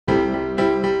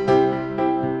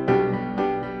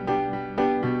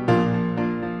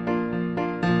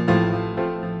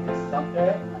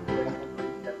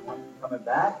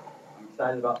back. I'm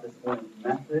excited about this morning's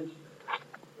message. I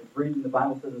was reading the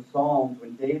Bible says in Psalms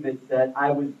when David said,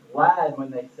 I was glad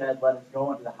when they said, let us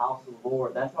go into the house of the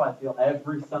Lord. That's how I feel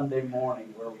every Sunday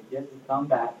morning, where we get to come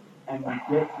back and we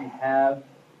get to have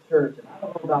church. And I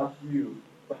don't know about you,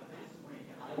 but this week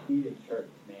I needed church,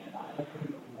 man. I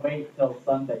couldn't wait till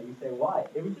Sunday. You say, why?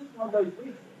 It was just one of those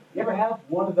weeks. You ever have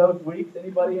one of those weeks?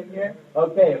 Anybody in here?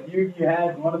 Okay, a few of you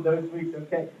had one of those weeks.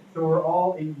 Okay, so we're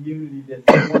all in unity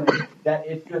this morning. That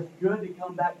it's just good to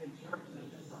come back to church.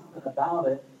 There's just something about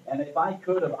it. And if I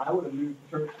could have, I would have moved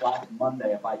church last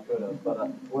Monday if I could have, but I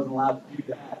wasn't allowed to do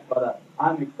that. But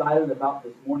I'm excited about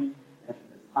this morning and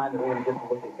this time that we're going to get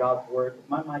to look at God's Word. Is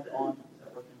my mic on? Is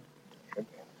that working?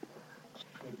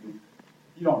 If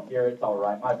you don't hear it, it's all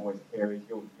right. My voice carries.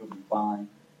 You'll be fine.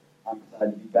 I'm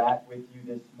excited to be back with you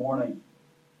this morning.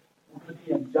 We're going to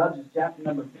be in Judges chapter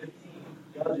number 15.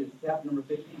 Judges chapter number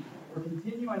 15. We're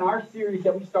continuing our series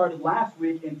that we started last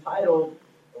week entitled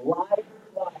Liar,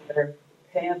 Liar,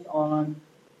 Pants on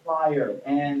Fire.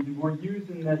 And we're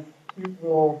using this cute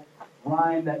little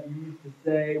rhyme that we used to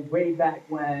say way back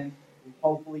when.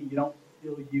 Hopefully you don't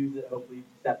still use it. Hopefully you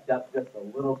stepped up just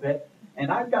a little bit.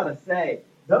 And I've got to say,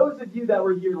 those of you that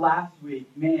were here last week,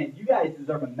 man, you guys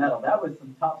deserve a medal. That was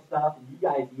some tough stuff, and you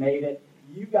guys made it.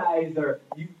 You guys are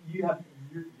you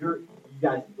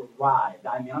guys arrived.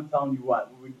 I mean, I'm telling you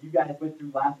what, you guys went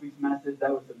through last week's message. That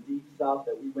was some deep stuff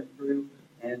that we went through,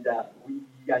 and you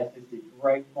guys just did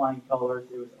great flying colors.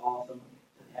 It was awesome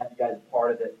to have you guys a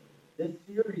part of it. This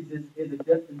series is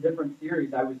a different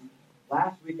series.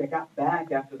 Last week I got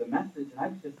back after the message, and I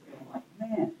was just feeling like,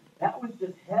 man, that was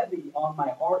just heavy on my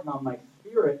heart and on my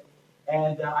spirit.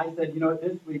 And I said,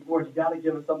 this week, Lord, you got to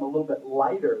give us something a little bit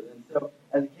lighter. And so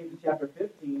as it came to chapter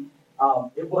 15,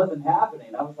 it wasn't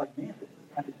happening. I was like, man, this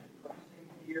is kind of depressing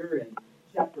here in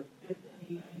chapter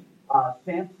 15.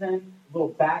 Samson,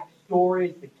 little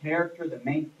backstory, is the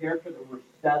main character that we're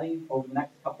studying over the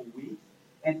next couple weeks.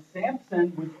 And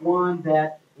Samson was one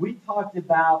that we talked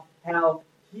about how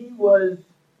he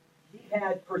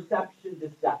had perception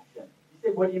deception. You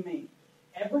say, what do you mean?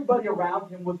 Everybody around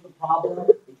him was the problem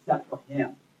except for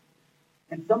him.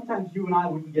 And sometimes you and I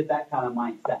wouldn't get that kind of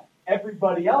mindset.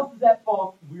 Everybody else is at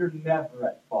fault. We're never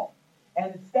at fault.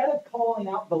 And instead of calling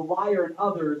out the liar in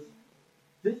others,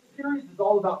 this series is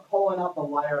all about calling out the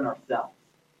liar in ourselves.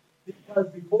 Because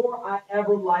before I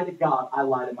ever lie to God, I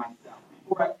lie to myself.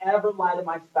 Before I ever lie to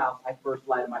my spouse, I first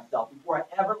lie to myself. Before I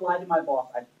ever lie to my boss,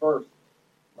 I first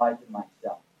lie to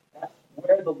myself. That's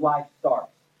where the lie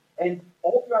starts. And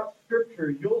all throughout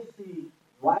Scripture, you'll see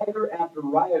writer after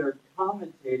writer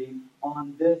commentating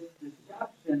on this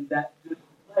deception that just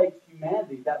plagues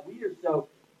humanity, that we are so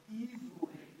easily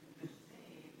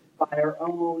deceived by our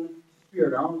own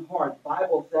spirit, our own heart. The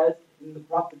Bible says in the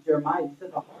prophet Jeremiah, he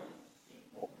says, the heart is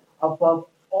deceitful above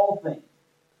all things.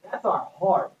 That's our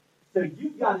heart. So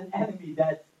you've got an enemy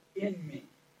that's in me.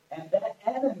 And that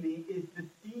enemy is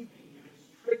deceiving you, it's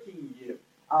tricking you.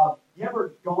 You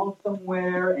ever gone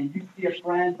somewhere and you see a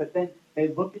friend, but then they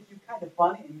look at you kind of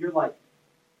funny, and you're like,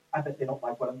 I bet they don't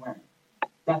like what I'm wearing.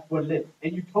 That's what it is.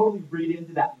 And you totally read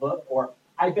into that look, or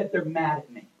I bet they're mad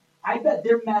at me. I bet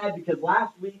they're mad because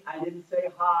last week I didn't say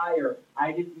hi, or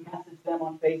I didn't message them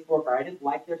on Facebook, or I didn't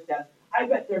like their status. I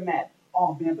bet they're mad.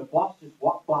 Oh man, the boss just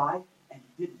walked by and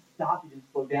he didn't stop, he didn't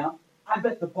slow down. I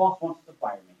bet the boss wants to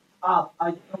fire me.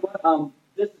 You know what?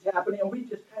 This is happening, and we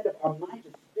just kind of, our mind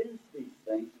just spins these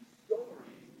things, these stories,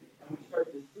 and we start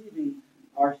deceiving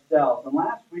ourselves. And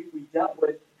last week we dealt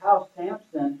with how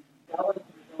Samson fell into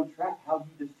his own trap, how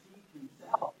he deceived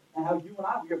himself, and how you and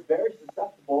I, we are very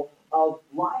susceptible of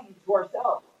lying to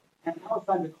ourselves. And now it's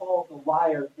time to call the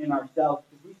liar in ourselves,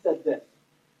 because we said this.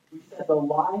 We said the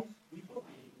lies we believe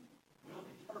will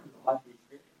determine the life we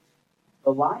experience.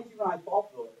 The lies you and I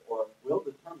fall for will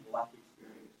determine the life we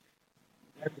experience.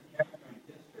 There's a character in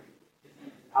history. His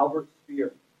name is Albert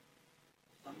Speer.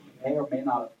 Some of you may or may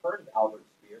not have heard of Albert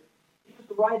Speer. He was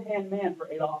the right-hand man for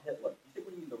Adolf Hitler. You say, what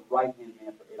do you mean the right-hand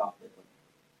man for Adolf Hitler?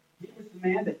 He was the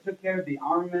man that took care of the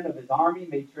armament of his army,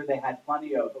 made sure they had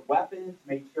plenty of weapons,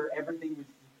 made sure everything was,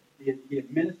 he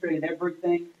administrated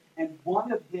everything. And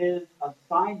one of his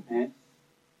assignments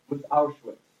was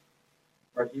Auschwitz,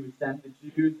 where he was sent to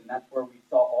Jews, and that's where we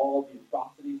saw all the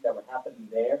atrocities that were happening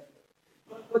there.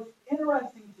 But what's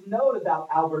interesting to note about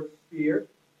Albert Speer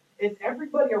is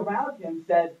everybody around him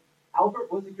said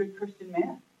Albert was a good Christian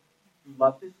man who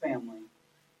loved his family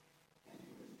and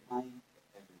who was kind to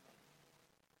everybody.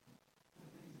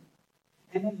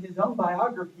 And in his own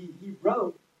biography, he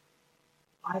wrote,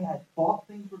 I had thought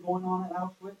things were going on at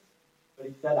Auschwitz, but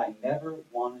he said I never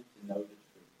wanted to know the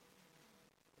truth.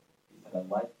 He said I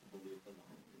liked to believe the lie.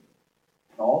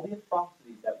 and all the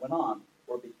atrocities that went on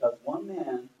were because one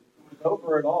man who was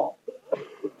over it all, the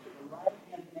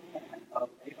right-hand man of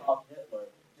Adolf Hitler,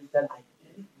 just said, I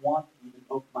didn't want to even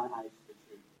open my eyes to the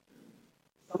truth.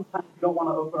 Sometimes we don't want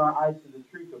to open our eyes to the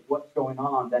truth of what's going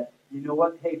on, that, you know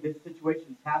what, hey, this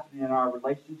situation's happening in our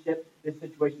relationship, this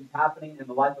situation's happening in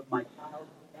the life of my child,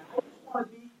 and I just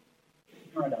want to be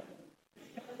ignorant of it.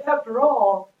 Because after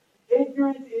all,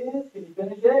 ignorance is, can you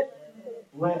finish it?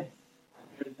 Bliss. I'm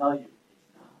here to tell you, it's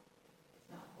not.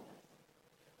 It's not bliss.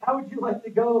 How would you like to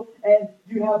go and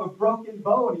you have a broken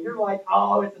bone and you're like,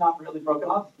 oh, it's not really broken,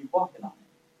 I'll just keep walking on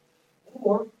it.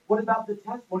 Or what about the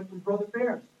testimony from Brother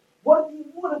Ferris? What if he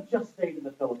would have just stayed in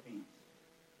the Philippines?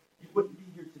 He wouldn't be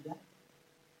here today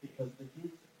because of the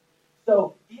cancer.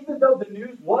 So even though the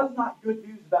news was not good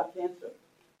news about cancer,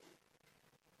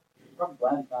 he's probably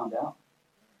glad he found out.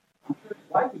 I'm sure his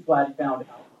wife was glad he found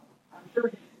out. I'm sure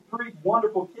his 3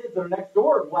 wonderful kids that are next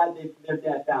door are glad their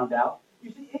dad found out.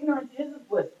 You see, ignorance isn't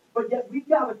bliss. But yet we've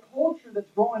got a culture that's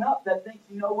growing up that thinks,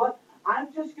 you know what?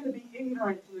 I'm just going to be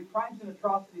ignorant to the crimes and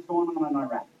atrocities going on in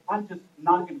Iraq. I'm just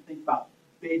not going to think about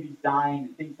babies dying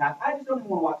and things happening. I just don't even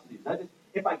want to watch the news.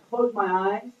 If I close my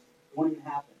eyes, it won't even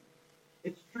happen.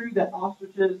 It's true that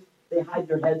ostriches, they hide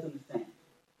their heads in the sand.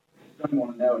 They just don't even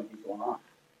want to know anything's going on.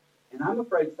 And I'm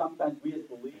afraid sometimes we as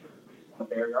believers, we just want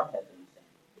to bury our heads in the sand.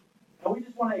 And we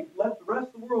just want to let the rest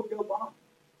of the world go by.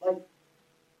 Like,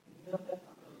 you know, that's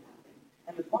not really happening.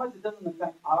 And as long as it doesn't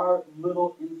affect our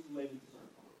little insulated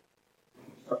circle,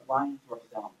 we start lying to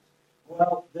ourselves.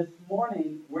 Well, this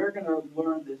morning, we're going to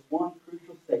learn this one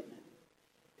crucial statement.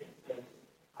 It says,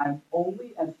 I'm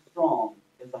only as strong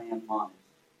as I am honest.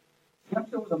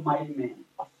 Samson was a mighty man,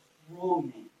 a strong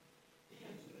man.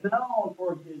 He is known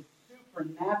for his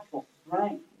supernatural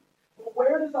strength. But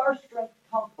where does our strength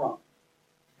come from?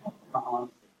 It comes from our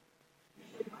honesty. You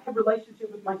see, my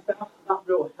relationship with my spouse is not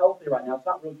real healthy right now. It's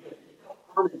not real good. How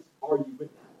honest are you with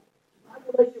them? My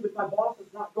relationship with my boss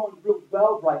is not going real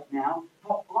well right now.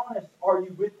 How honest are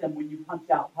you with them when you punch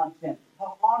out, punch in?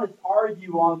 How honest are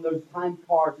you on those time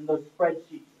cards and those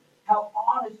spreadsheets? How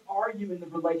honest are you in the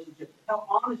relationship? How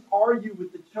honest are you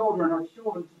with the children or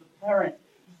children to the parent?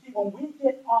 You see, when we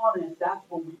get honest, that's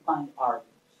when we find our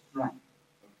strength.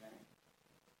 Okay?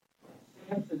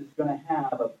 Samson is going to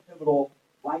have a pivotal,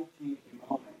 life-changing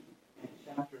moment in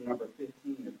chapter number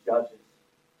 15 of Judges.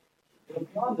 It'll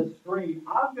be on the screen.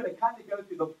 I'm going to kind of go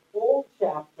through the full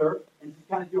chapter and just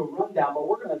kind of do a rundown, but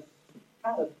we're going to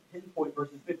kind of pinpoint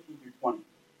verses 15 through 20.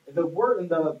 The word and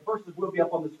the verses will be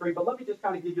up on the screen, but let me just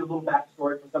kind of give you a little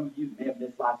backstory for some of you who may have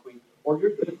missed last week, or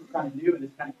this is kind of new and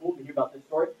it's kind of cool to hear about this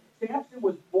story. Samson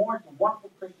was born to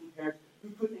wonderful Christian parents who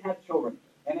couldn't have children.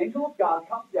 An angel of God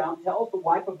comes down, tells the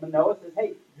wife of Manoah, says,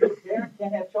 hey, your parents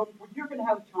can't have children, well, you're going to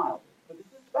have a child. But this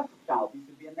is a special child. He's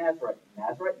going to be a Nazarite.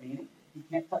 Nazarite meaning he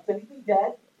can't touch anything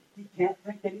dead, he can't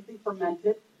drink anything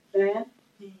fermented, and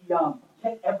he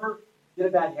can't ever get a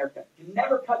bad haircut. He can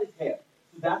never cut his hair.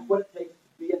 So that's what it takes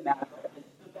to be a Nazarite. This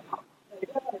is the vow. Now, you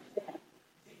got to understand,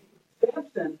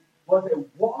 Samson was a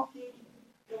walking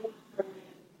illustrated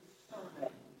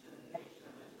sermon to the nation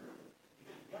of Israel.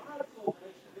 Because God told the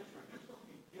nation of Israel, you're supposed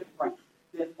to be different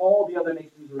than all the other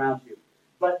nations around you.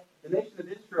 But the nation of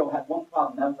Israel had one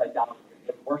problem, that was idolatry.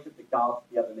 They had worshipped the gods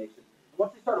of the other nations.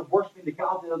 Once they started worshiping the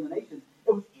gods of the other nations,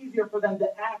 it was easier for them to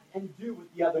act and do what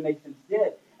the other nations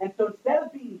did. And so instead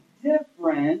of being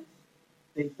different,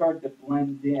 they started to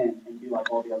blend in and be like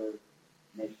all the other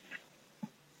nations.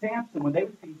 Samson, when they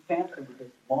would see Samson with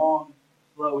this long,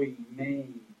 flowing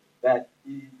mane that,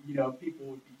 you know, people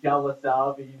would be jealous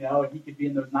of, you know, and he could be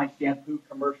in those nice shampoo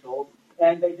commercials,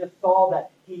 and they just saw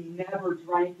that he never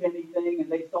drank anything,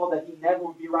 and they saw that he never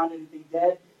would be around anything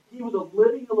dead. He was a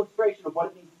living illustration of what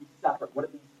it means to be separate, what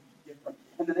it means to be different.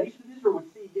 And the nation of Israel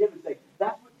would see him and say,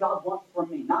 that's what God wants from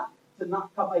me. Not to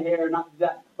not cut my hair, not to do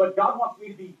that, but God wants me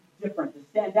to be different, to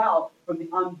stand out from the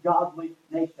ungodly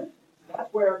nation. So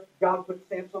that's where God put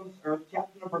Samson on this earth.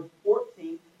 Chapter number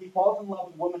 14, he falls in love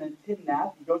with a woman in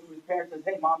Timnath. He goes to his parents and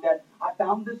says, hey, Mom, Dad, I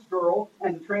found this girl.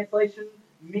 And the translation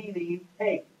meaning,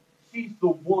 hey, she's the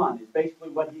one, is basically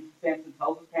what Samson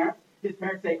tells his parents. His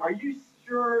parents say, are you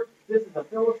sure this is a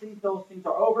Philistine? Philistines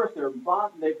are over us. They're in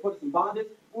bond, they put us in bondage.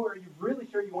 Or are you really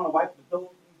sure you want to wipe the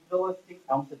Philistines?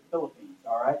 I almost said Philippines,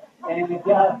 all right? And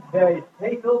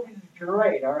hey, Philippines is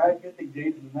great, all right? Good thing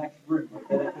James in the next group.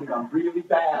 Okay? That could have gone really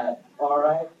bad, all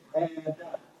right? And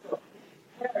so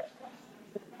parents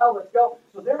said, well, let's go.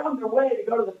 So they're on their way to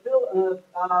go to the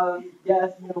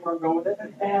yes, you know where I'm going with it.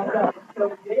 And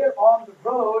so they're on the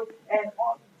road, and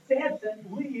Samson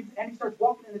leaves, and he starts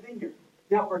walking in the vineyard.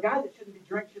 Now, for a guy that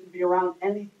shouldn't be around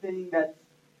anything that's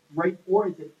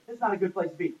grape-oriented, it's not a good place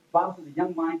to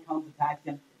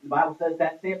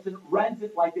rends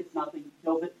it like it's nothing,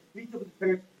 kills it, meets up with his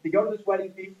parents. They go to this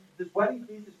wedding feast. This wedding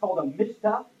feast is called a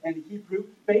mishta in the Hebrew.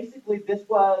 Basically, this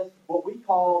was what we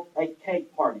call a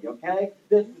cake party, okay?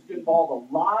 This was to involve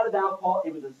a lot of alcohol.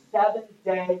 It was a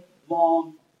 7-day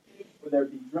long feast where there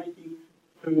would be drinking,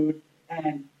 food,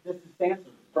 and this is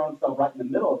Samson throwing himself right in the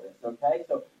middle of this, okay?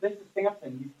 So this is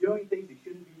Samson. He's doing things he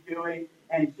shouldn't be doing,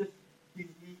 and he's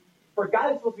for a guy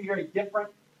that's supposed to be very different,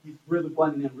 he's really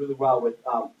blending in really well with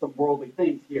some worldly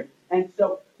things here. And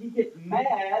so he gets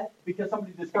mad because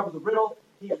somebody discovers a riddle.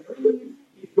 He leaves.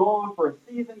 He's gone for a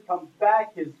season, comes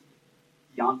back. His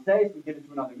fiancée has been given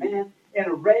to another man. In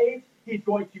a rage, he's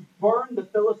going to burn the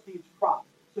Philistines' crops.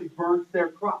 So he burns their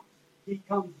crops. He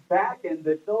comes back, and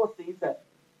the Philistines that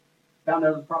found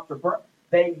out his crops are burnt,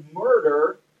 they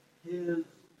murder his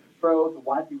betrothed, the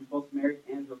wife he was supposed to marry,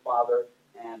 and her father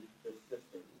and his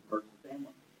sister, murder the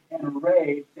family. In a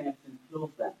rage, Samson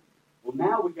kills them. Well,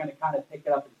 now we're going to kind of pick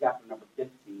it up in chapter number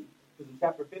 15, because in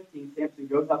chapter 15, Samson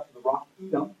goes up to the rock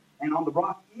Edom, and on the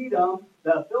rock Edom,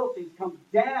 the Philistines come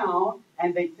down,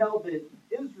 and they tell the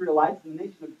Israelites, the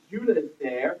nation of Judah is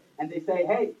there, and they say,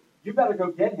 hey, you better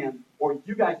go get him, or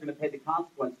you guys are going to pay the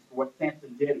consequences for what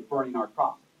Samson did in burning our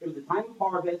crops. It was a time of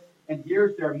harvest, and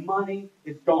here's their money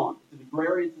is gone. To the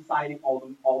agrarian society, all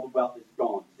the wealth is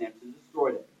gone. Samson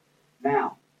destroyed it.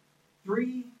 Now,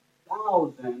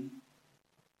 3,000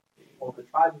 people, the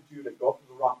tribe of Judah, go up to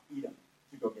the rock Edom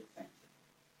to go get Samson.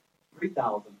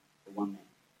 3,000 for one man.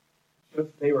 Shows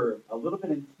they were a little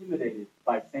bit intimidated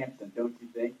by Samson, don't you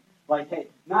think? Like, hey,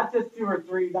 not just 2 or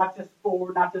 3, not just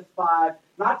 4, not just 5,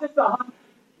 not just 100,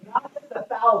 not just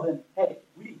 1,000. Hey,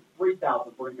 we need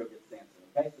 3,000 we're going to go get Samson.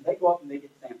 Okay, so they go up and they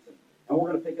get Samson. And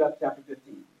we're going to pick up chapter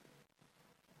 15.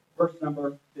 Verse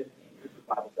number 15. Here's what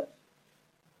the Bible says.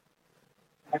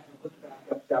 Actually,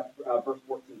 let's back up verse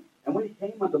 14. And when he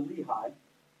came unto Lehi,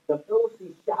 the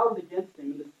Philistines shouted against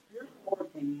him, and the Spirit of the Lord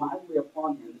came mightily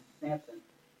upon him, this is Samson.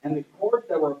 And the cords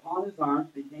that were upon his arms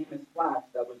became as flax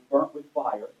that was burnt with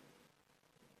fire.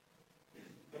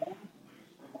 His bands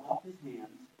from off his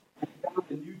hands, and found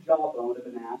a new jawbone of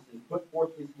an ass, and put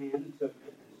forth his hand and took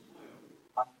it,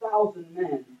 and slew 1,000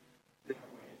 men. So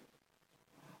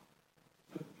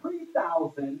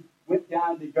 3,000 went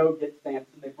down to go get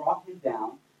Samson. They brought him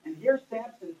down. And here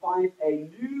Samson finds a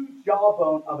new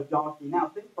jawbone of a donkey. Now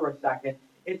think for a second.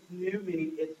 It's new,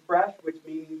 meaning it's fresh, which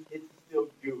means it's still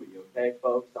gooey, okay,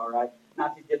 folks, all right?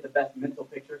 Not to get the best mental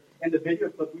picture. In the video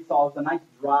clip we saw, it was a nice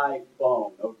dry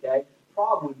bone, okay?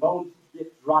 Problem, when bones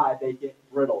get dry, they get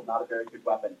brittle, not a very good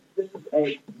weapon. This is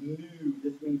a new,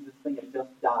 this means this thing has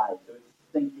just died, so it's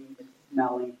stinking, it's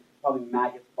smelling, probably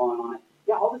maggots falling on it.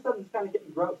 Yeah, all of a sudden it's kind of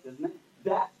getting gross, isn't it?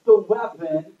 That's the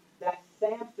weapon that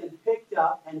Samson picked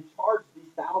up and charged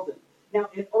these 1,000. Now,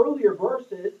 in earlier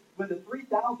verses, when the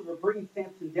 3,000 were bringing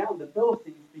Samson down, the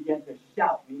Philistines began to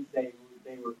shout. Means they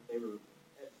were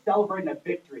celebrating a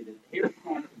victory. That here's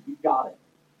Samson, we got it.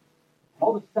 And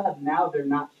all of a sudden, now they're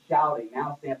not shouting.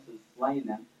 Now Samson's slaying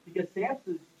them because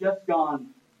Samson's just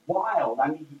gone wild. I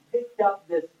mean, he picked up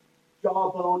this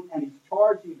jawbone and he's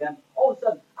charging them. All of a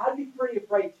sudden, I'd be pretty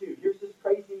afraid too. Here's this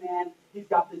crazy man. He's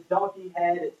got this donkey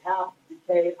head. It's half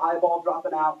decayed, eyeball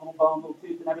dropping out, little bone, little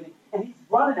tooth, and everything. And he's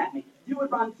running at me. You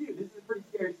would run too. This is a pretty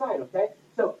scary sight, okay?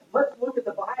 So let's look at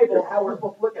the Bible, how we're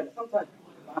supposed to look at it. Sometimes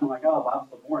I'm like, oh, Bible's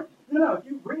so boring. No, if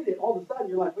you read it, all of a sudden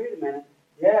you're like, wait a minute.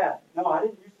 Yeah, no, I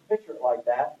didn't used to picture it like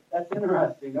that. That's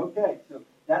interesting. Okay, so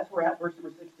that's where we're at verse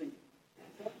number 16.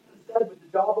 Samson said, with the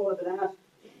jawbone of an ass,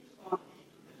 the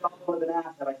jawbone of an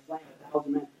ass have I slain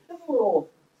 1,000 men. This is a little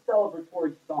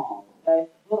celebratory song, okay?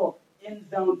 A little end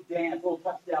zone dance, a little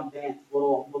touchdown dance,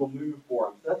 little move for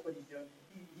him. So that's what he's doing.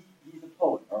 He's a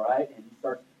poet, all right? And he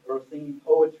starts singing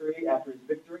poetry after his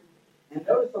victory. And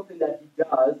notice something that he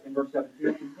does in verse 17.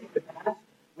 It came to pass,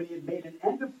 when he had made an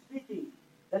end of speaking,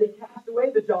 that he cast away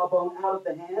the jawbone out of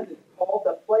the hand and called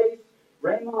the place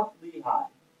Ramoth Lehi.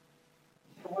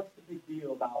 So what's the big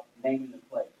deal about naming the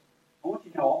place? I want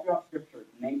you to know, all throughout Scripture,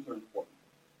 names are important.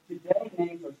 Today,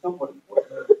 names are somewhat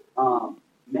important.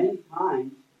 Many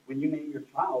times, when you name your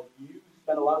child, you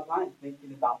spend a lot of time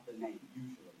thinking about the name,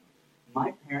 usually.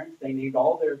 My parents, they named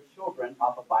all their children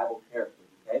off of Bible characters,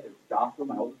 okay? There's Joshua,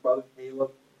 my oldest brother,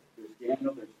 Caleb. There's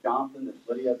Daniel, there's Jonathan, there's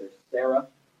Lydia, there's Sarah.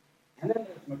 And then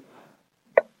there's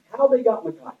Micaiah. How they got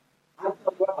Micaiah?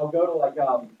 I'll go to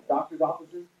doctor's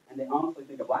offices, and they honestly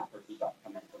think a black person's about to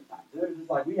come in sometimes. They're just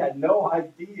like, we had no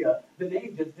idea. The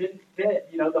name just didn't fit,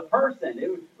 the person.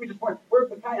 We just weren't, where's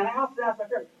Micaiah? And I often ask my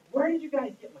parents, where did you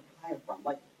guys get Micaiah from?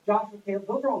 Like Joshua, Caleb,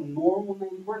 those are all normal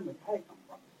names. Where did Micaiah come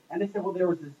from? And they said, well, there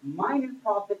was this minor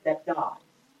prophet that died.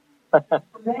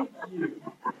 Thank you.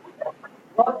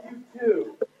 Love you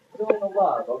too.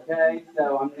 love, okay?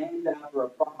 So I'm named after a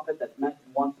prophet that's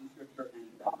mentioned once in Scripture and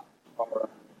God. All right.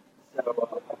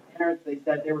 So my parents, they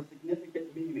said there were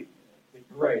significant meanings. I said,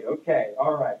 great, okay,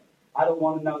 all right. I don't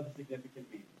want to know the significant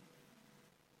meaning.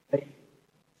 They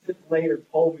since later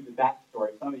told me the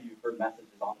backstory. Some of you have heard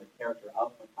messages on the character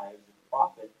of Micaiah as a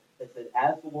prophet that said,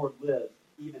 as the Lord lives,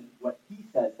 even what he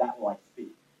says, that will I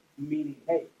speak. Meaning,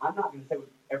 hey, I'm not going to say what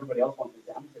everybody else wants me to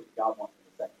say. I'm going to say what God wants me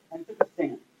to say. And it took a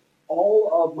stand.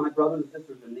 All of my brothers and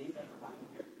sisters are named after time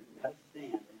characters who had to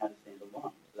stand and had to stand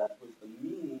alone. So that was the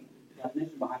meaning, the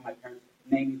definition behind my parents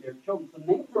naming their children. So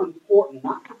names are important,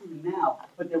 not just now,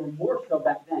 but they were more so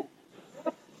back then.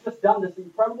 He's just done this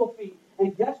incredible feat,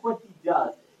 and guess what he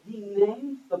does? He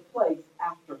names the place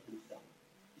after himself.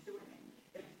 You see what I mean?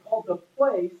 It's called the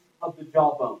place of the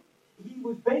jawbone. He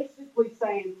was basically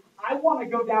saying, I want to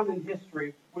go down in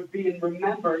history with being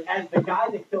remembered as the guy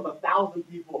that killed 1,000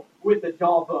 people with a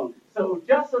jawbone. So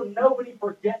just so nobody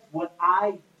forgets what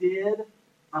I did,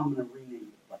 I'm going to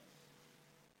rename the place.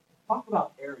 Talk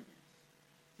about arrogance.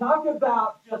 Talk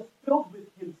about just filled with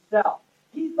himself.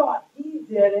 He thought he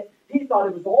did it. He thought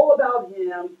it was all about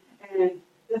him. And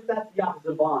that's the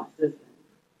opposite of honest, isn't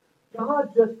it? God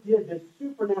just did this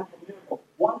supernatural miracle.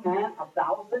 One man,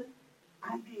 1,000.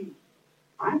 I mean,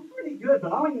 I'm pretty good,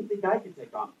 but I don't even think I could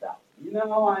take on 1,000. You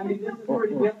know, I mean, this is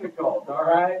pretty difficult, all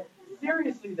right?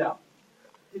 Seriously, though,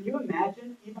 can you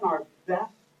imagine even our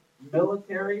best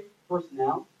military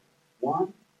personnel,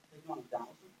 one, taking on 1,000?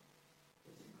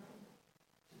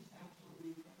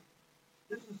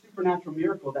 This is a supernatural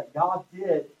miracle that God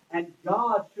did, and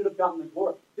God should have gotten the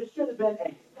glory. This should have been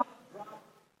a stop, drop.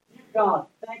 Dear God,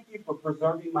 thank you for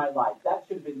preserving my life. That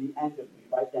should have been the end of me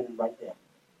right then and right there.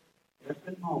 There's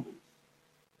been moments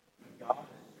when God has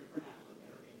supernaturally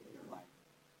intervened in your life.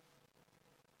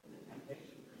 And the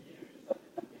temptation for you is like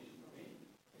the temptation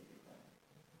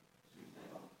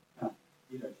for me.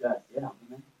 You know, just, yeah,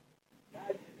 amen. God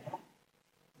did that.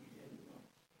 We didn't.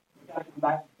 We got to come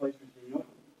back to the place where we say, you know what?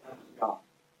 That was God.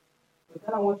 But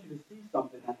then I want you to see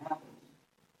something that happens.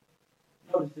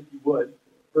 Notice, if you would,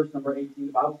 verse number 18,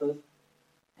 the Bible says,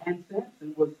 and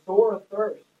Samson was sore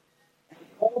athirst, and he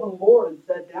called on the Lord and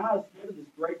said, thou hast given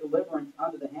this great deliverance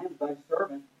unto the hand of thy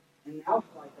servant, and now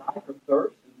shall I die for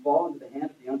thirst and fall into the hand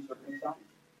of the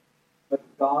uncircumcised. But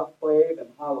God clave an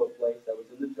hollow place that was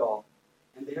in the jaw,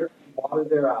 and there came water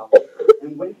thereout.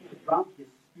 And when he had drunk, his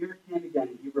spirit came again,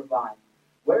 and he revived.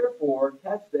 Wherefore,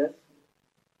 catch this,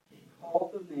 he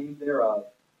called the name thereof,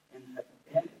 and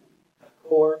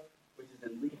Hacor, which is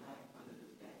in Lehi unto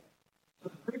this day. So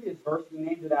the previous verse, he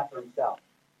named it after himself.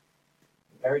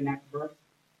 The very next verse,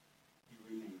 he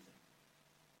renames it.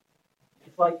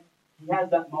 It's like he has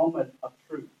that moment of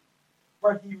truth,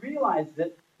 where he realized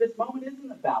that this moment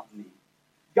isn't about me.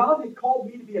 God had called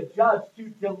me to be a judge to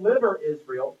deliver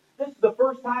Israel. This is the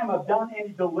first time I've done any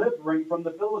delivering from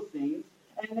the Philistines.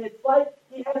 And it's like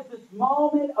he has this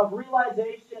moment of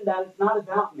realization that it's not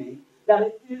about me, that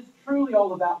it is truly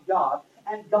all about God.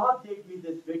 And God gave me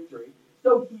this victory.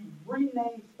 So he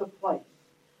renames the place.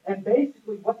 And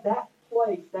basically what that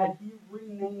place that he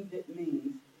renamed it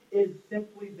means is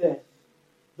simply this: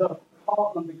 the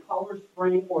collar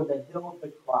spring, or the hill of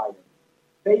the crier.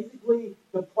 Basically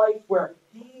the place where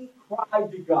he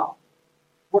cried to God,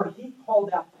 where he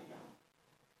called out to God.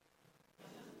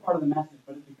 This is part of the message,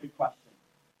 but it's a good question.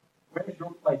 Where's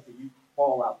your place that you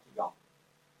call out to God?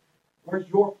 Where's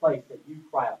your place that you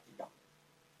cry out to God?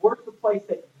 Where's the place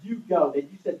that you go, that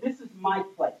you said, this is my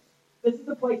place. This is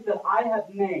the place that I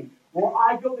have named, where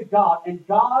I go to God, and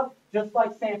God, just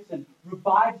like Samson,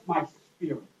 revives my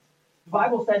spirit. The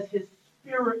Bible says his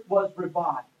spirit was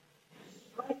revived. His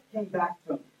strength came back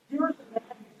to him. Here's a man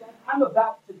who said, I'm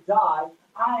about to die.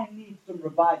 I need some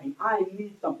reviving. I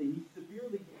need something. He's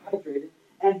severely dehydrated,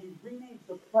 and he renames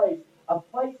the place, a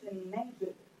place, and he names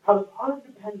it out of utter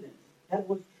dependence that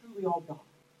was truly all God.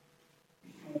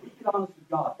 When we get honest with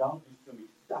God, God will do some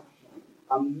exceptional,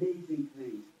 amazing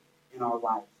things in our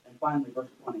lives. And finally, verse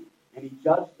 20. And he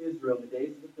judged Israel in the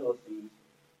days of the Philistines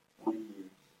 20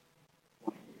 years.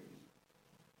 20 years.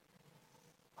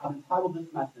 I've entitled this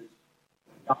message,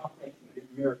 when God takes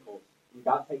miracles, when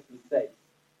God takes mistakes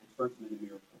and turns them into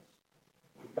miracles.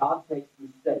 When God takes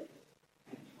mistakes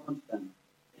and turns them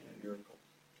into miracles.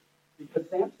 Because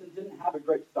Samson didn't have a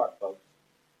great start, folks.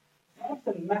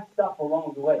 Samson messed up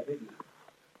along the way, didn't he?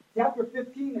 Chapter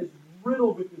 15 is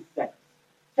riddled with mistakes.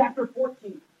 Chapter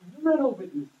 14, riddled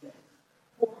with mistakes.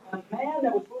 For a man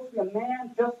that was supposed to be a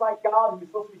man just like God, who was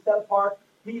supposed to be set apart,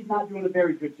 he's not doing a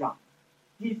very good job.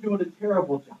 He's doing a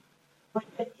terrible job. But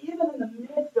yet, even in the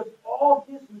midst of all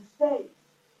his mistakes,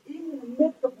 even in the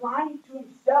midst of lying to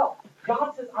himself,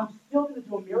 God says, I'm still going to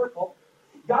do a miracle.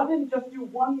 God didn't just do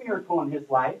one miracle in his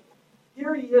life.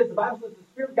 Here he is. The Bible says the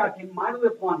Spirit of God came mightily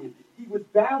upon him. He was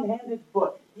bound hand and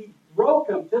foot. He broke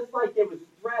them just like it was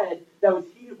thread that was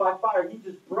heated by fire. He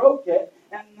just broke it.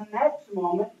 And in the next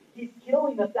moment, he's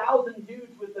killing 1,000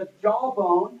 dudes with a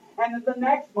jawbone. And in the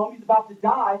next moment, he's about to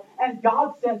die. And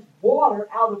God sends water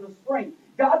out of the spring.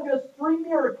 God does 3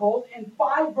 miracles in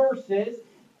 5 verses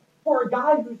for a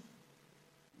guy who's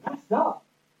messed up.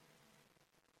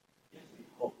 Gives me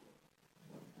hope.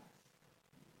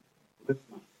 Lifts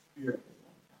my spirit.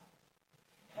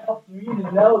 Helps me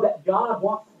to know that God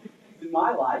wants to do things in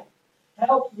my life.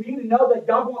 Helps me to know that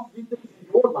God wants to do things in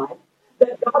your life.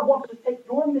 That God wants to take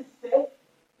your mistake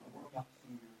and work out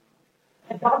some miracles.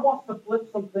 That God wants to flip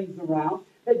some things around.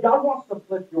 That God wants to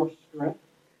flip your script.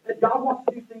 That God wants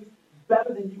to do things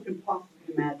better than you can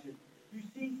possibly imagine. You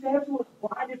see, Samson was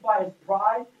blinded by his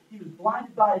pride. He was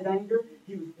blinded by his anger.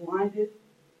 He was blinded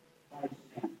by his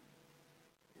sin.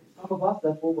 Some of us,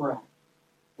 that's where we're at.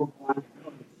 We're blinded. We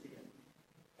don't even see it.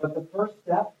 But the first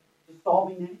step to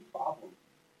solving any problem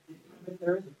is to admit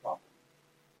there is a problem.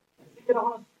 And to get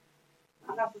honest,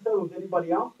 not necessarily with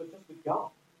anybody else, but just with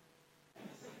God. And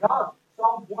to say, God,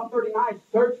 Psalm 139,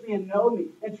 search me and know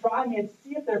me, and try me and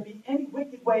see if there be any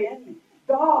wicked way in me.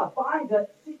 God, find a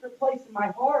secret place in my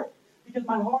heart, because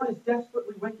my heart is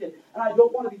desperately wicked, and I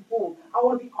don't want to be fooled. I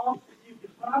want to be honest with you,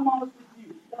 because when I'm honest with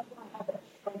you, that's when I have that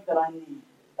strength that I need.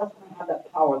 That's when I have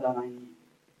that power that I need.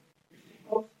 You see,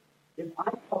 folks, if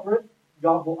I cover it,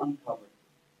 God will uncover it.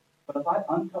 But if I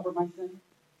uncover my sin,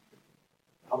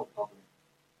 God will cover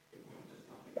it. It will just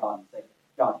come to God and say,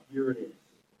 God, here it is.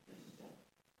 This is it.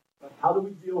 But how do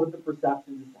we deal with the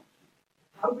perception deception?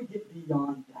 How do we get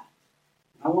beyond that?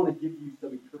 I want to give you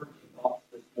some encouraging thoughts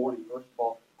this morning. First of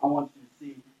all, I want you to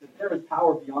see that there is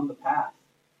power beyond the past.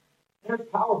 There's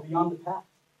power beyond the past.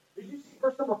 Did you see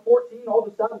verse number 14? All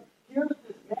of a sudden, here's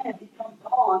this man. He comes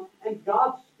on, and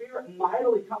God's Spirit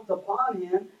mightily comes upon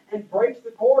him and breaks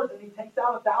the cords, and he takes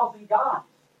out 1,000 gods.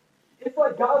 It's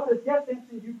like God says, yes,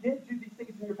 Samson, you did do these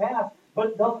things in your past, but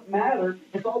it doesn't matter.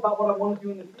 It's all about what I want to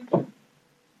do in the future.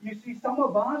 You see, some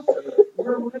of us,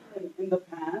 we're living in the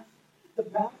past. The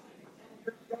past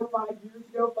 10 years ago, 5 years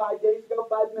ago, 5 days ago,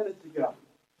 5 minutes ago.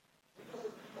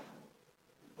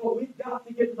 But we've got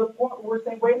to get to the point where we're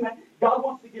saying, wait a minute, God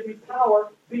wants to give me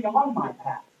power beyond my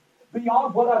past,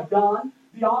 beyond what I've done,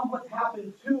 beyond what's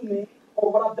happened to me,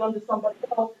 or what I've done to somebody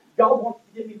else. God wants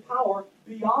to give me power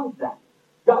beyond that.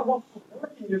 God wants to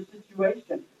work in your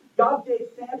situation. God gave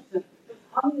Samson this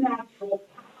unnatural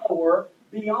power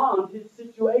beyond his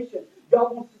situation.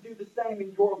 God wants to do the same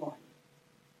in your life.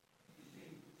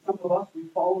 Some of us,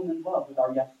 we've fallen in love with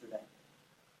our yesterday.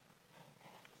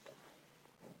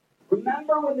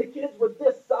 Remember when the kids were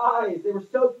this size? They were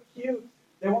so cute.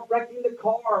 They weren't wrecking the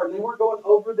car, and they weren't going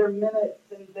over their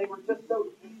minutes, and they were just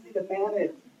so easy to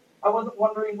manage. I wasn't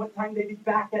wondering what time they'd be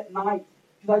back at night,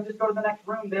 because I'd just go to the next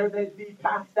room. There they'd be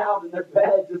passed out in their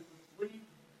bed, just asleep.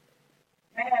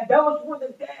 Man, those were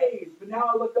the days. But now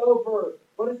I look over.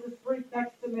 What is this freak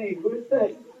next to me? Who is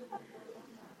this?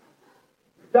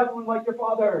 Definitely like your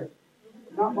father,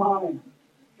 not mine.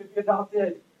 Could be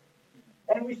adopted.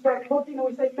 And we start looking and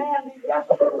we say, man, the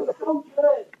yesterday was so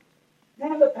good.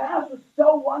 Man, the past was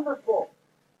so wonderful.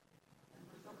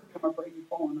 And for some of you, I'm afraid you've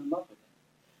fallen in love with it.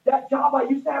 That job I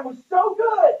used to have was so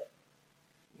good.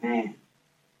 Man,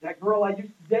 that girl I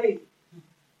used to date,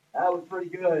 that was pretty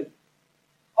good.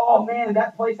 Oh man,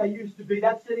 that place I used to be,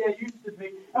 that city I used to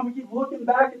be. And we keep looking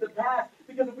back at the past,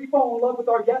 because if we fall in love with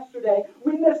our yesterday,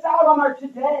 we miss out on our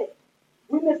today.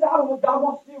 We miss out on what God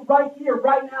wants to do right here,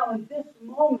 right now, in this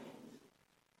moment.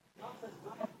 God says,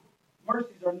 my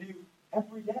mercies are new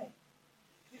every day.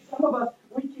 See, some of us,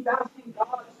 we keep asking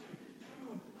God to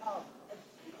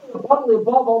do abundantly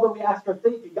above all that we ask or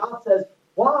think. And God says,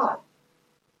 why?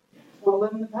 You just want to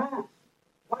live in the past.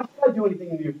 Why should I do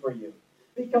anything new for you?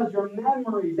 Because your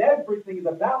memories, everything is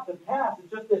about the past. It's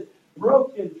just this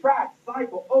broken track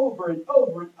cycle over and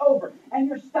over and over. And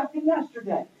you're stuck in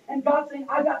yesterday. And God's saying,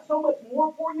 I got so much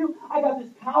more for you. I got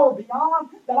this power beyond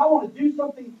that I want to do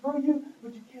something through you,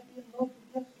 but you can't be in love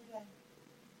with yesterday.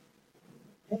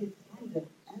 Hey, it's time to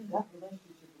end that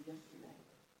relationship with yesterday.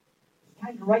 It's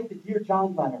time to write the Dear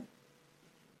John letter.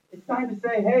 It's time to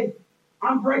say, hey,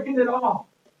 I'm breaking it off.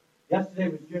 Yesterday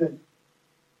was good.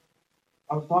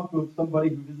 I was talking with somebody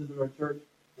who visited our church,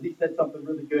 and he said something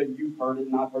really good, and you've heard it,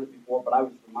 and I've heard it before, but I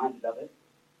was reminded of it.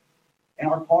 In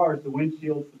our cars, the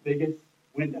windshield's the biggest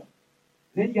window.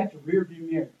 And then you got your rear view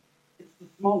mirror. It's the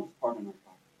smallest part in our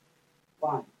car.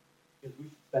 Why? Because we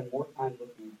should spend more time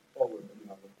looking forward than we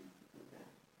are looking back.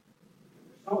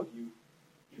 For some of you,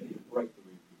 you need a break.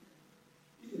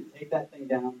 that thing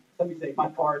down. Somebody say, my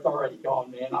car is already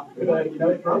gone, man. I'm good. You know,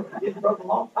 it broke a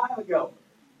long time ago.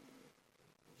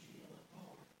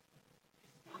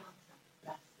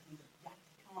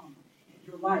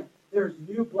 Your life. There's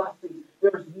new blessings.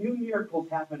 There's new miracles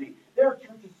happening. There are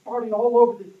churches starting all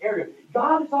over this area.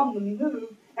 God is on the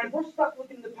move, and if we're stuck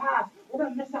looking in the past, we're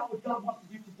going to miss out what God wants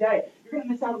to do today. You're going to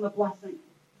miss out on the blessing.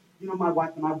 You know, my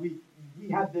wife and I, we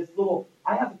have this little,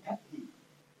 I have a pet peeve.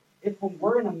 It's when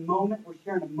we're in a moment, we're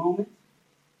sharing a moment,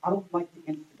 I don't like to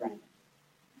Instagram it.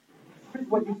 Here's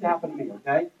what used to happen to me,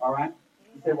 okay? All right?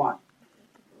 You say why?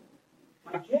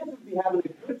 My kids would be having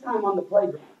a good time on the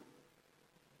playground.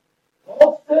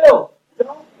 Hold still.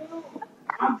 Don't move.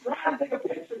 I'm trying to take a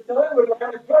picture so everybody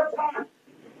having a good time.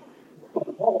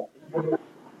 Oh.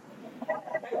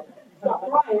 Stop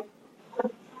crying.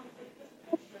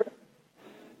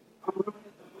 I'm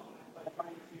ruining the moment by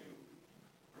trying to.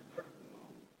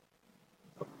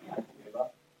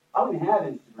 I don't even have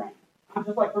Instagram. I'm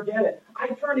just like, forget it. I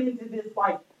turn into this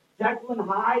like Jekyll and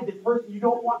Hyde, this person you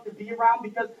don't want to be around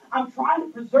because I'm trying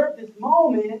to preserve this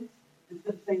moment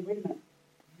instead of saying, wait a minute.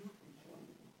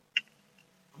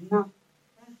 I'm not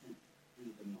present in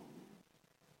the moment.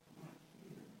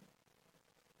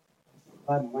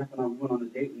 My wife and I went on a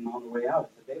date, and on the way out,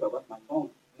 I said, Dave, I left my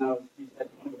phone. And she said,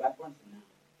 you want to go back once? And now.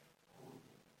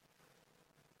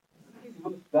 It's amazing how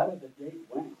much better the date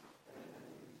went.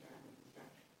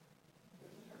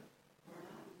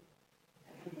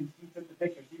 And when she took the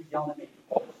picture, she was yelling at me,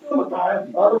 oh, my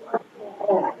God.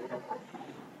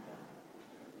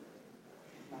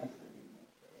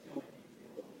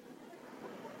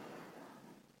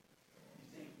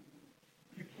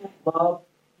 Love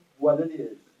what it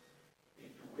is if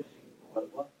you're wishing for what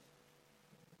it was.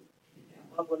 You can't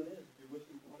love what it is if you're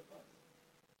wishing for what it was.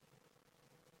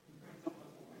 Some of us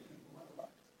are wishing for what it was.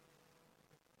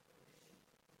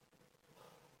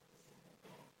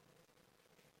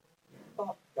 You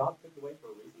thought God took it away for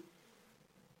a reason?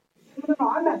 No,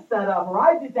 I messed that up, or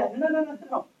I did that.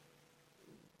 No.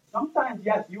 Sometimes,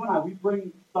 yes, you and I, we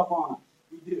bring stuff on us.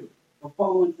 We do. We're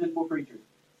fallen, sinful creatures.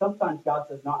 Sometimes God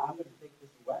says, no, I'm going to take this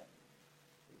away.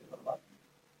 Because I love you.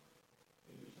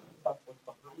 Stuff what's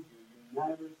behind you. You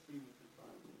never see what's in front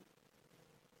of you.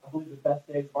 I believe the best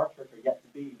days of our church are yet to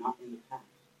be, not in the past.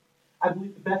 I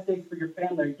believe the best days for your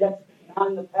family are yet to be, not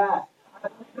in the past. I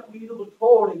believe that we need to look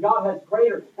forward, and God has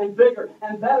greater and bigger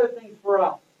and better things for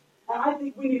us. And I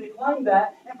think we need to claim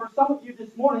that. And for some of you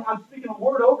this morning, I'm speaking a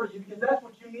word over you because that's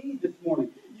what you need this morning.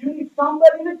 You need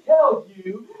somebody to tell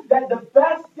you that the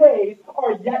best days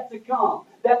are yet to come,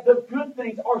 that the good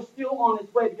things are still on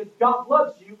its way because God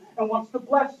loves you and wants to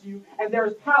bless you, and there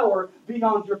is power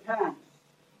beyond your past.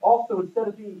 Also, instead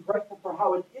of being grateful for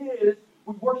how it is,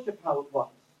 we worship how it was.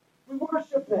 We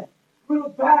worship it. We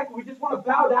look back and we just want to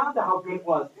bow down to how good it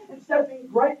was instead of being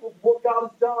grateful for what God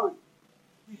has done.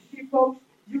 You see, folks,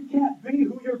 you can't be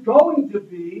who you're going to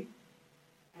be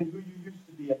and who you used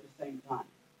to be at the same time.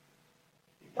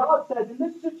 God says, in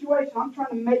this situation, I'm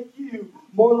trying to make you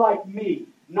more like me.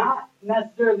 Not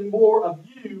necessarily more of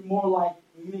you, more like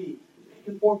me.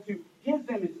 To conform to His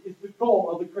image is the goal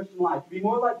of the Christian life. To be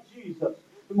more like Jesus.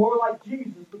 The more like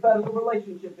Jesus, the better the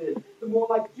relationship is. The more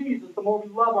like Jesus, the more we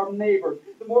love our neighbors.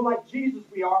 The more like Jesus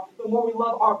we are, the more we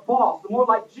love our boss. The more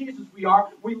like Jesus we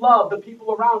love the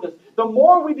people around us. The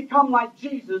more we become like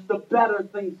Jesus, the better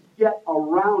things get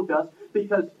around us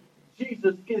because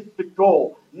Jesus is the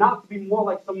goal. Not to be more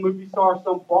like some movie star,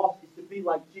 some boss, is to be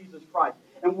like Jesus Christ.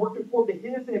 And working forward to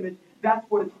His image, that's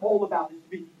what it's all about, is to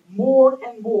be more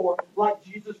and more like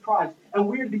Jesus Christ. And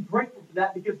we're to be grateful for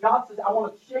that because God says, I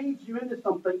want to change you into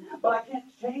something, but I can't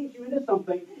change you into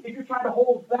something if you're trying to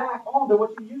hold back onto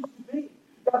what you used to be.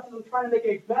 God says, I'm trying to make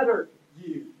a better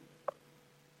you.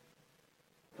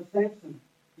 For Samson,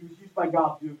 he was used by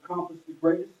God to accomplish the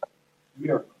greatest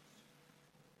miracles.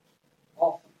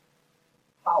 Awesome.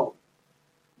 Power.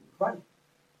 Incredible.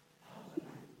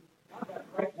 God got a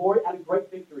great glory and a great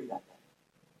victory that day.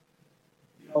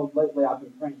 You know, lately I've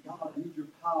been praying, God, I need your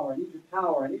power, I need your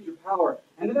power, I need your power.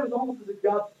 And then it was almost as if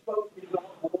God spoke to me in a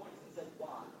voice and said, why?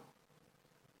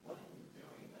 What are you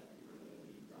doing that you really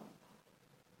need God's power?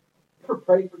 You ever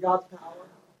prayed for God's power,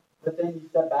 but then you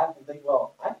step back and think,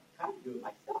 well, I kind of do it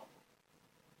myself.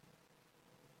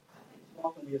 I think so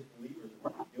often we as believers,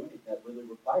 we're not doing it that really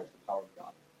requires the power of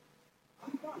God.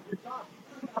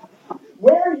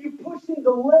 Where are you pushing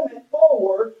the limit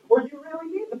forward where you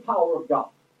really need the power of God?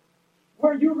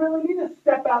 Where you really need to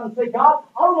step out and say, God,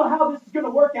 I don't know how this is going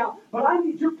to work out, but I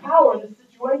need your power in this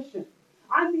situation.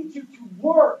 I need you to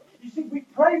work. You see, we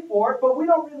pray for it, but we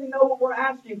don't really know what we're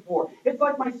asking for. It's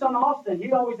like my son Austin.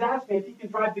 He always asks me if he can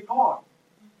drive the car.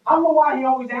 I don't know why he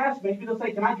always asks me. He'll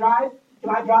say, can I drive? Can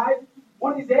I drive?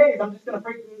 One of these days, I'm just going to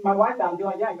freak my wife out and be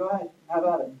like, yeah, go ahead. How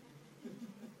about it?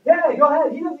 Yeah, go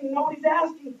ahead. He doesn't even know what he's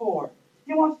asking for.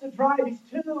 He wants to drive. He's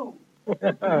 2.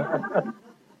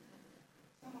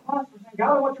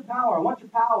 God, I want your power. I want your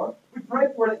power. We pray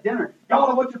for it at dinner. God,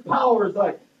 I want your power. It's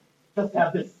like, just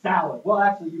have this salad. Well,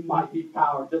 actually, you might need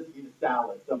power just to eat a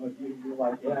salad. Some of you, you're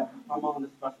like, yeah, I'm on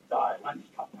this special diet. I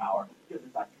just got power. Because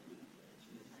it's like,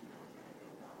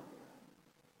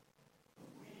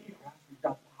 we've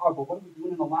got power, but what are we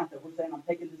doing in the life that we're saying, I'm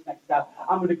taking this next step.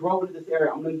 I'm going to grow into this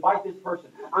area. I'm going to invite this person.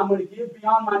 I'm going to give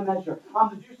beyond my measure. I'm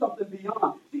going to do something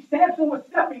beyond. See, Samson was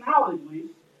stepping out at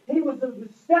least. He was a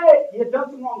mistake. He had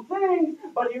done some wrong things,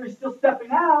 but he was still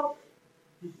stepping out.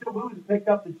 He's still willing to pick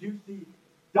up the juicy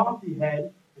donkey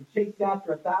head and chase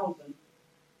after 1,000.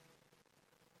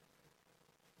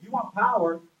 You want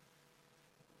power?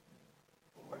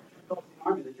 Where's your Philistine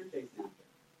army that you're chasing after?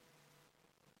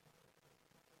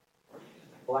 Or are you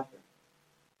just a collector?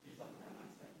 You're just like,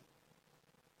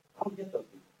 I don't get those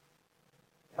people.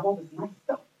 They have all this nice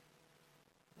stuff.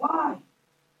 Why?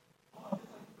 Oh, I just like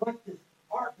to collect this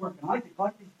artwork and I like to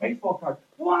collect these baseball cards.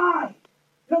 Why?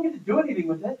 You don't get to do anything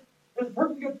with it. There's a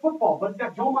perfectly good football, but it's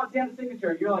got Joe Montana's signature,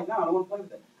 and you're like, no, I don't want to play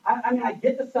with it. I mean, I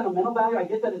get the sentimental value. I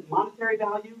get that it's monetary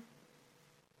value.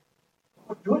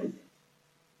 What good is it?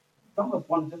 Some of us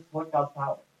want to just collect God's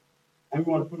power, and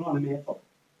we want to put it on a mantle.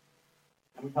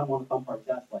 And we kind of want to thump our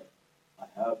chest like, I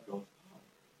have God's power.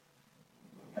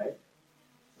 Okay?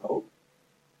 So,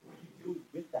 what are you doing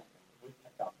with that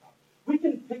God's power? We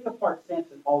can pick apart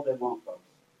Samson all day long, folks.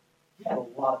 He had a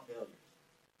lot of failures.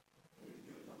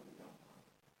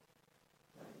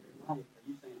 Are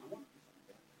you saying, I want to do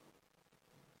something?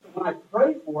 So when I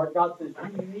pray for it, God says,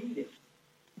 you need it.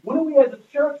 When are we as a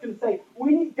church going to say,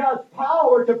 we need God's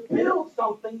power to build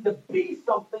something, to be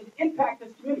something, to impact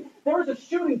this community? There was a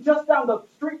shooting just down the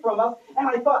street from us, and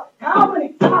I thought, how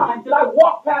many times did I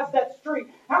walk past that street?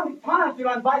 How many times did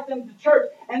I invite them to church?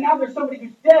 And now there's somebody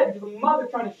who's dead because a mother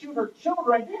trying to shoot her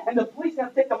children, and the police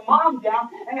have to take the mom down,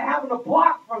 and they're having a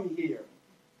block from here.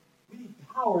 We need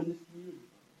power in this community.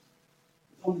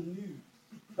 It's on the news,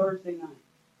 Thursday night,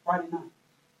 Friday night.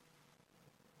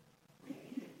 We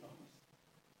need it, folks.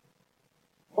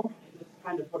 Or we can just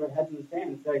kind of put our heads in the sand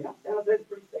and say, no, San Jose is a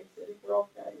pretty safe city. We're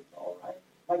okay. It's all right.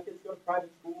 My kids go to private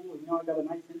school, and, I got a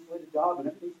nice insulated job, and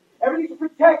everything's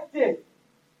protected.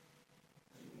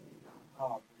 We got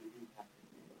power for the impact of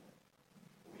the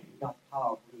community. We got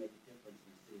power for to make a difference in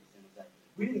the city of San Jose.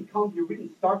 We didn't come here. We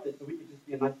didn't start this so we could just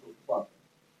be a nice little club.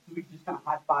 So we could just kind of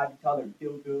high-five each other and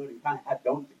feel good and kind of have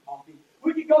donuts and coffee.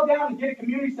 We could go down and get a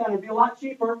community center and be a lot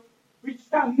cheaper. We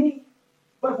just kind of meet.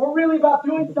 But if we're really about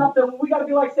doing something, we got to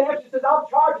be like Samson says, I'll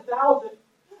charge 1,000.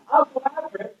 I'll go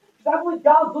after it. Because I believe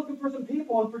God's looking for some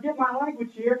people, and forgive my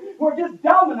language here, who are just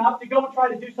dumb enough to go and try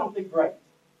to do something great.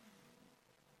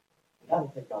 That'll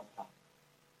take God's power.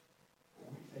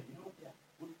 And we say, what? Yeah,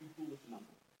 we'll be foolish enough.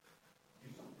 Do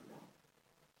something for God.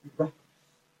 Be reckless.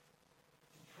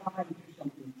 To try to do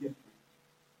something different.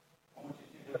 I want you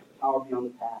to see there's power beyond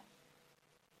the past.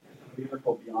 There's a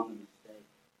miracle beyond the mistake.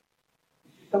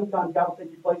 Sometimes God will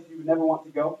take you places you would never want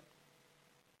to go.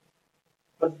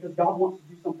 But it's because God wants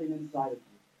to do something inside of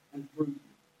you and through you.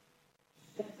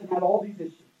 Samson had all these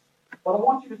issues. But I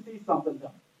want you to see something,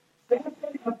 though. Samson,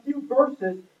 in a few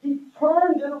verses, he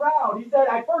turned it around. He said,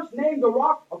 I first named the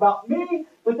rock about me,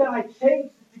 but then I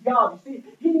changed it to God. You see,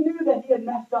 he knew that he had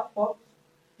messed up, folks.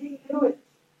 He knew it.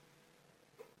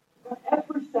 But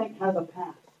every saint has a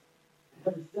past. And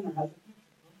every sinner has a future.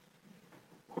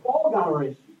 We've all got our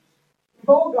issues. We've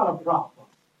all got a problem.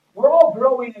 We're all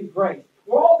growing in grace.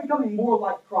 We're all becoming more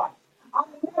like Christ. I'm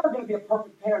never going to be a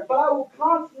perfect parent, but I will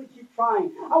constantly keep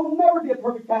trying. I will never be a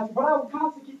perfect pastor, but I will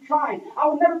constantly keep trying. I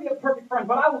will never be a perfect friend,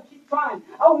 but I will keep trying.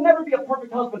 I will never be a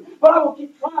perfect husband, but I will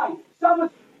keep trying. Some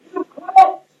of you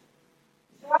quit.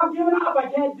 Say, I'm giving up.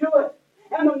 I can't do it.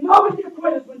 And the moment you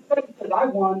quit is when Satan says, I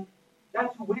won.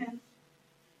 That's who wins.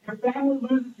 Your family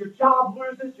loses, your job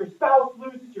loses, your spouse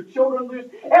loses, your children lose.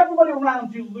 Everybody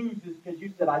around you loses because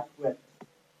you said, I quit.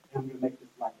 And I'm going to make this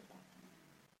life about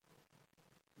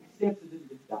me. Samson didn't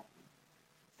get that.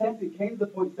 Samson came to the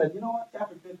point and said, you know what,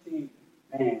 chapter 15,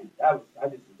 man, I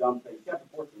did some dumb things. Chapter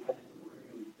 14, I did some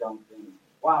really dumb things.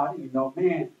 Wow, I didn't even know,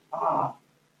 man, I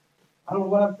don't know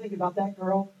what I was thinking about that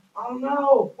girl. I don't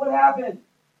know. What happened? And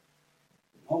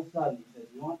all of a sudden, he says,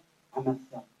 you know what, I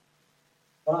messed up.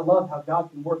 But I love how God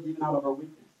can work even out of our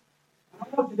weakness. And I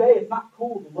know today it's not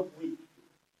cool to look weak.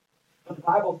 But the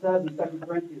Bible says in 2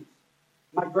 Corinthians,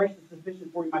 my grace is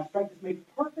sufficient for you. My strength is made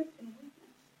perfect in weakness.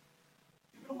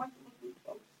 We don't like to look weak,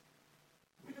 folks.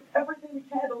 We don't everything we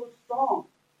can to look strong.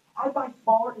 I buy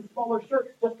smaller and smaller shirts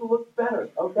just to look better,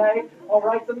 okay? All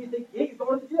right, some of you think, yeah, he's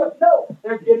going to the gym. No,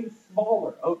 they're getting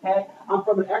smaller, okay? I'm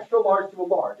from an extra large to a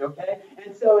large, okay?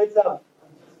 And so it's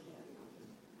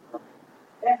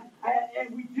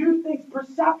and we do things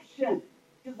perception,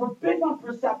 because we're big on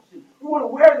perception. We want to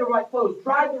wear the right clothes,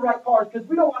 drive the right cars, because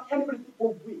we don't want anybody to think we're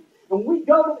weak. And when we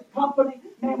go to the company,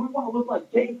 man, we want to look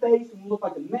like game face, and we look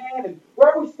like a man, and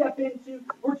wherever we step into,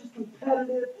 we're just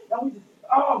competitive, and we just,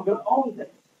 oh, I'm going to own this.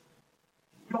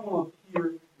 We don't want to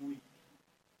appear weak.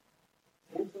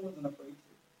 Samson wasn't afraid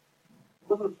to. He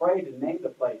wasn't afraid to name the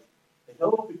place the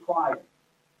Hill of the Crier.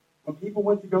 When people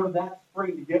went to go to that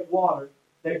spring to get water,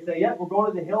 they'd say, yeah, we're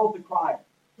going to the Hill of the Crier.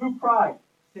 Who cried?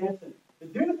 Samson. The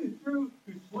dude who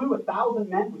slew 1,000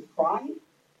 men was crying?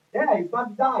 Yeah, he's about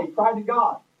to die. He cried to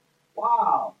God.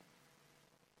 Wow.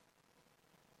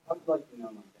 I would like to know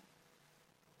like that.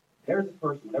 There's a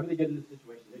person, whenever they get in this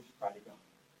situation, they just cry to God.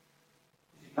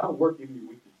 That'll work in your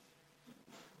weakness.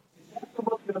 Samson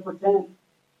wasn't going to pretend.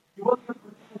 He wasn't going to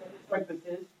pretend that his strength is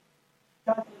his.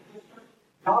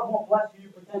 God won't bless you, you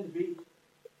pretend to be.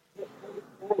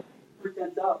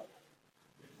 Pretense up.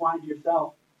 You're lying to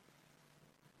yourself.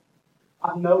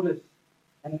 I've noticed,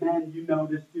 and men, you know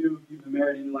this too, if you've been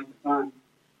married any length of time.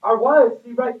 Our wives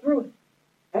see right through it.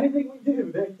 Anything we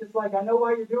do, they're just like, I know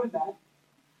why you're doing that.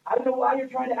 I know why you're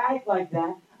trying to act like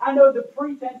that. I know the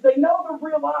pretense. They know the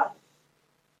real us.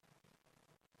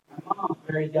 My mom's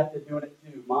very adept at doing it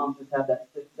too. Moms just have that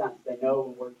sixth sense. They know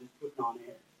when we're just putting on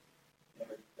air.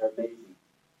 They're amazing.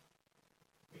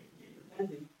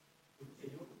 Pretending.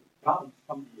 God will just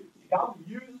come to you. God will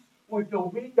use us when we feel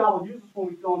weak. God will use us when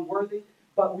we feel unworthy.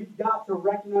 But we've got to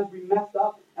recognize we messed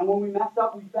up. And when we mess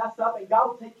up, we fess up. And God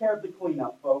will take care of the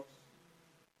cleanup, folks.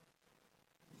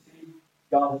 See,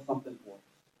 God has something for us.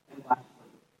 And lastly,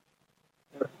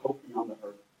 there's hope beyond the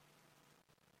hurt.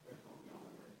 There's hope beyond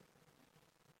the hurt.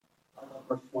 I love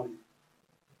verse 20.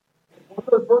 It's one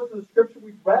of those verses of Scripture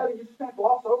we've read, and you just can't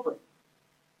gloss over it.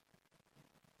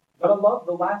 But I love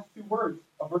the last two words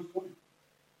of verse 20.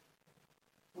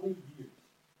 20 years.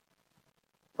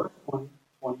 Verse 20,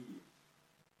 20 years.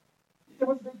 You say,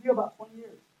 what's the big deal about 20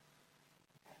 years?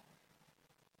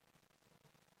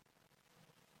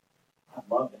 I'd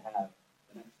love to have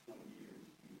the next 20 years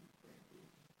be great.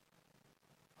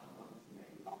 I'd love to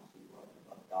make an awesome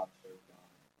love God, serve God.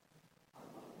 I'd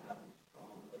love to have a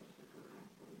strong relationship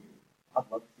with you. I'd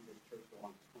love to see this church go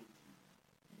on 20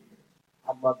 years.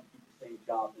 I'd love to keep the same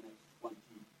job the next 20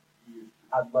 years.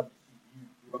 I'd love to see you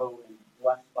grow and be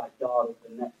blessed by God over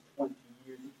the next 20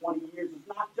 years. And 20 years is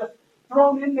not just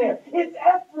thrown in there. It's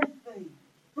everything.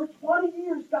 For 20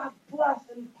 years, God blessed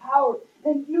and empowered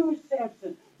and used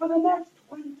Samson. For the next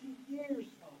 20 years,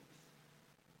 folks.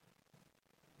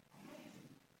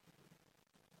 Amazing.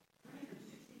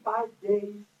 365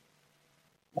 days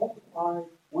multiplied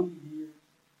 20 years.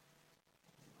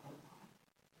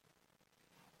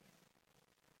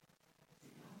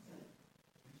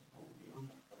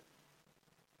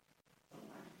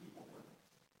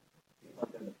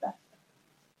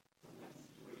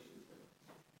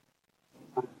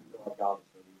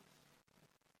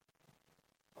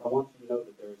 I want you to know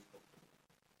that there is hope.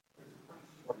 There's a great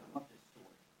story. I love this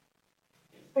story.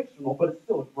 It's fictional, but it's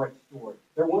still a great story.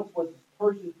 There once was this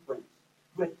Persian prince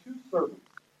who had two servants,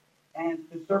 and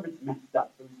the servants messed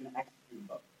up, so he was going to execute them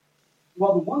both.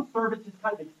 Well, the one servant just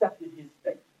kind of accepted his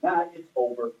fate. It's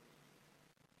over.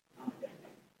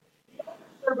 The other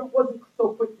servant wasn't so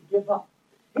quick to give up.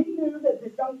 He knew that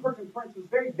this young Persian prince was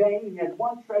very vain. He had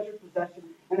one treasured possession,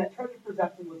 and that treasured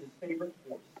possession was his favorite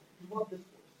horse. He loved this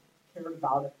horse, cared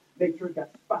about it, made sure it got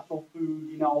special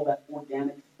food, all that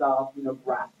organic stuff,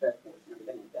 grass-fed horse and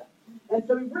everything like that. And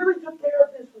so he really took care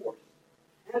of this horse.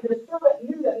 And the servant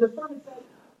knew that, and the servant said,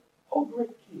 "Oh, great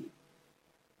king,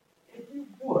 if you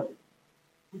would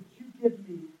you give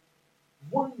me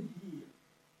 1 year?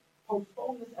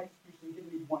 Postpone this execution and give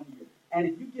me 1 year. And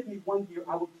if you give me 1 year,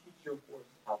 I will teach your horse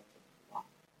how to fly."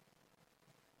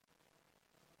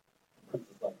 The prince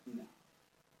is like, no.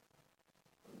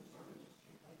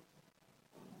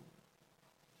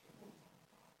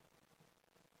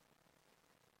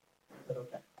 I said,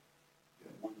 okay.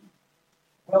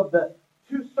 Well, the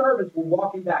two servants were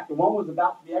walking back. The one was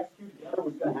about to be executed. The other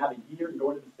was going to have a year and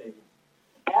go into the stables.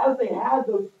 As they had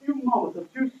those few moments, the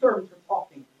two servants were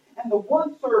talking. And the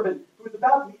one servant who was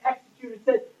about to be executed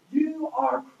said, "You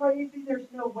are crazy. There's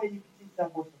no way you can teach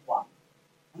that horse to fly."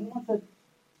 And the one said,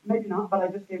 "Maybe not, but I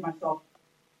just gave myself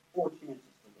 4 chances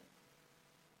to live."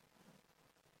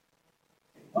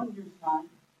 In 1 year's time,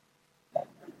 that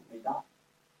prince may die.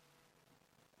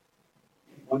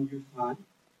 In 1 year's time,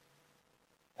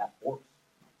 that horse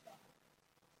might die.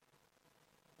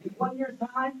 In 1 year's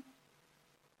time,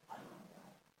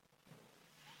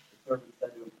 the servant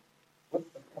said to him, what's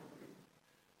the point?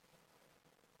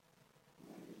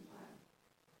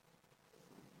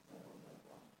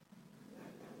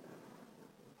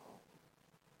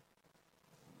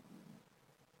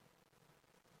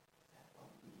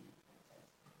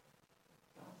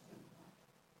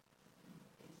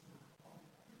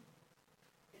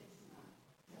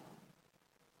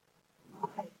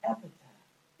 My epitaph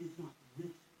is not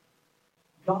written.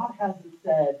 God hasn't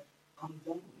said, I'm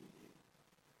done with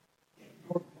you.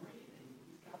 You're breathing.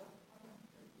 He's got a plan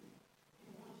for you. He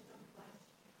wants to bless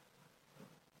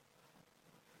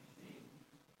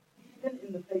you. Even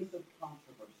in the face of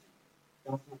controversy,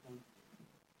 God's not done with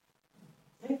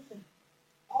you. Samson,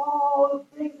 all the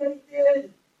things that he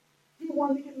did, he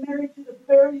wanted to get married to the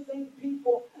very same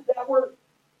people that were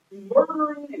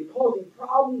murdering and causing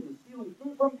problems and stealing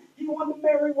food from him. He wanted to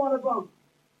marry one of them.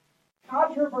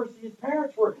 Controversy, his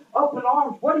parents were up in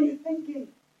arms. What are you thinking?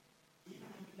 Even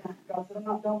after that, God said, I'm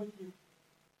not done with you.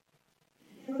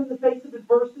 Even in the face of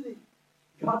adversity,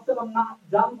 God said, I'm not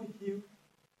done with you.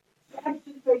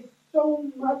 Samson faced so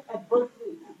much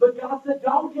adversity, but God said,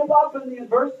 don't give up in the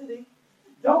adversity.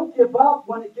 Don't give up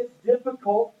when it gets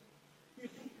difficult. You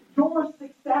see, your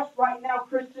success right now,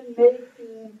 Christian, may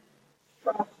seem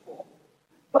stressful,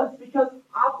 but it's because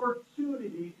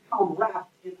opportunities come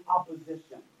wrapped in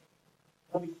opposition.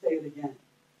 Let me say it again.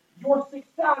 Your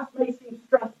success may seem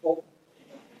stressful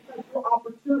because your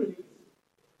opportunities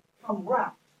come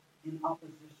wrapped in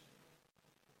opposition.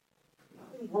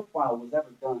 Nothing worthwhile was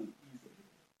ever done easily.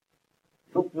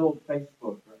 You don't build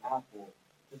Facebook or Apple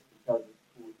just because it's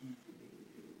cool, easy thing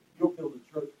to do. You don't build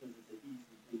a church because it's an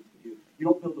easy thing to do. You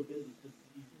don't build a business because it's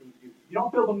an easy thing to do. You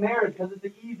don't build a marriage because it's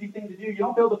an easy thing to do. You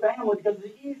don't build a family because it's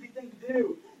an easy thing to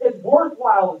do. It's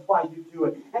worthwhile is why you do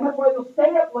it. And that's why you'll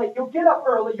stay up late, you'll get up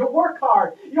early, you'll work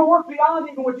hard, you'll work beyond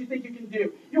even what you think you can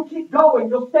do. You'll keep going,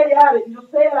 you'll stay at it, and you'll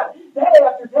stay at it day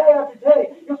after day after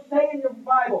day. You'll stay in your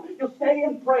Bible, you'll stay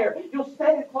in prayer, you'll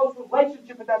stay in close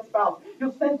relationship with that spouse,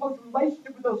 you'll stay in close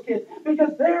relationship with those kids,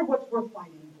 because they're what's worth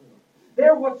fighting for.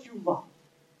 They're what you love.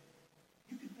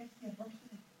 You can face the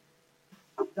adversity.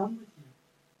 I'm done with you.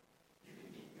 You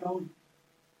can keep going,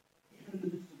 even in the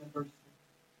midst of adversity.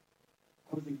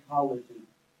 I was in college and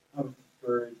I was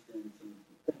discouraged and some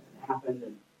things happened,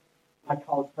 and my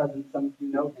college president, some of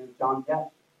you know him, John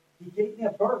Getch, he gave me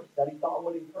a verse that he thought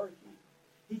would encourage me.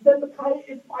 He said, Micaiah,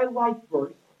 it's my life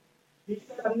verse. He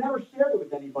said, I've never shared it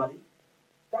with anybody.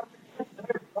 Dr. Getch is a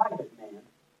very private man,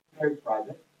 very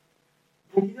private.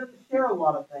 And he doesn't share a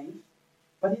lot of things,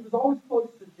 but he was always close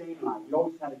to Jane and I. We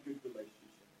always had a good relationship.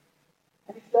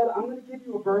 And he said, I'm going to give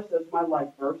you a verse as my life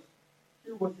verse.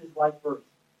 Here was his life verse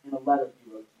in a letter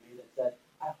he wrote to me that said,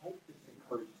 I hope this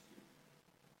encourages you.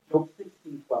 Job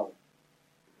 16:12.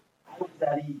 I was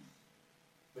at ease,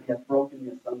 but he hath broken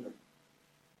me asunder.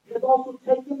 He hath also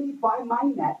taken me by my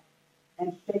neck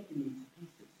and shaken me to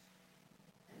pieces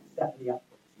and set me up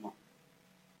for his mark.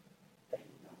 Thank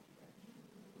you, God.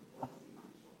 Bless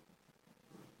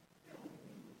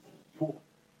my soul.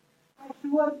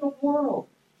 What in the world?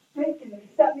 Shaken and he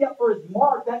set me up for his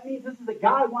mark. That means this is a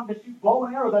guy who wanted to shoot bow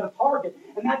and arrows at a target.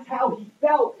 And that's how he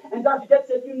felt. And Dr. Getz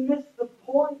said, you missed the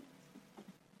point.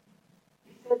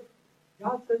 He said,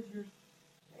 God says you're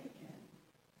shaken.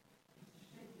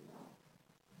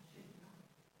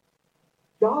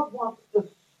 God wants to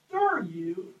stir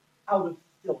you out of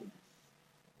stillness.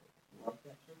 Love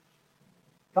that,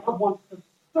 church? God wants to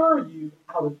stir you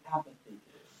out of apathy.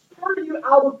 Stir you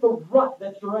out of the rut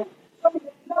that you're in. Some of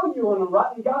you know you're in a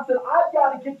rut, and God said, I've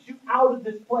got to get you out of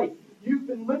this place. You've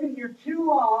been living here too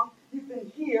long. You've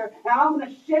been here, and I'm going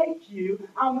to shake you.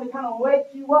 I'm going to kind of wake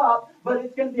you up, but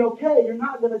it's going to be okay. You're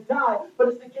not going to die, but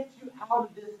it's to get you out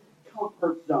of this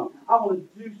comfort zone. I want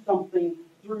to do something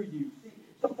through you. See,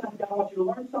 sometimes God wants you to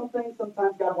learn something.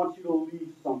 Sometimes God wants you to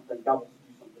leave something. God wants you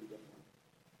to do something different.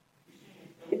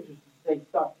 It's dangerous to stay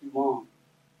stuck too long.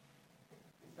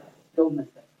 It's that stillness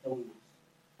that's killing us.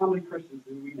 How many Christians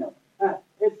do we know?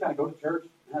 They just kind of go to church,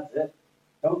 and that's it.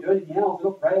 Don't do anything else.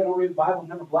 Don't pray. Don't read the Bible.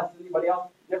 Never bless anybody else.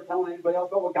 Never telling anybody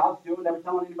else about what God's doing. Never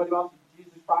telling anybody else about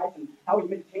Jesus Christ and how He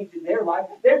made a change in their life.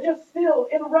 They're just still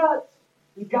in a rut.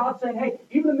 And God's saying, hey,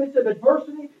 even in the midst of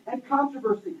adversity and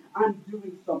controversy, I'm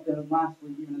doing something. And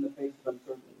lastly, even in the face of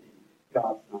uncertainty,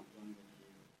 God's not done with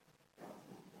you. God's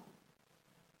not done.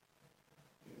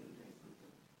 Even in the face of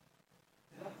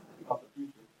uncertainty. Let's think about the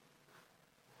future.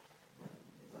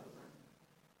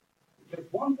 There's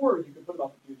one word you can put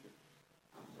about the future.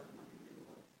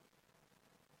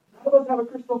 None of us have a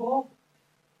crystal ball.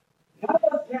 None of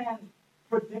us can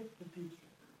predict the future.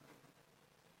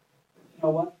 You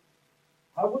know what?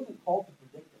 I wasn't called to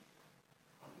predict it.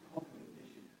 I was called to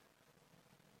envision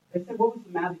it. They said, what was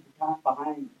the magic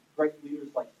behind great leaders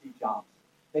like Steve Jobs?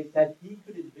 They said he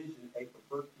could envision a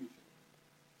preferred future.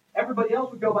 Everybody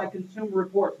else would go by consumer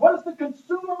reports. What does the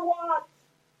consumer want?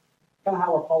 Kind of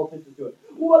how our politicians do it.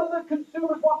 What do the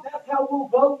consumers want? That's how we'll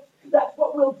vote. That's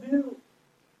what we'll do.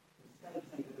 Instead of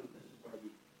saying, no, this is where we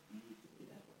need to be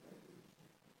at.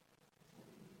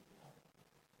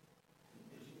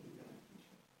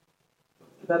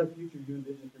 What's the better future you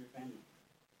envision for your family?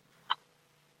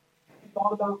 Have you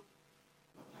thought about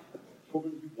the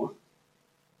children you want?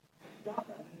 Have you got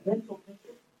that mental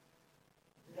picture?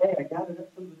 Today I gathered up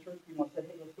some of the church people and said,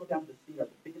 hey, let's go down to the theater,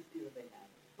 the biggest theater they have.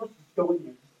 Let's just go in here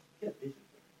and just get a vision.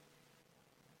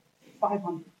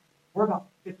 500. We're about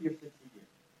 50 or 60 here.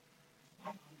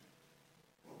 500.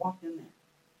 We walked in there.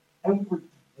 And we were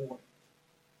dwarfed.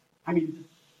 I mean, just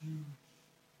huge.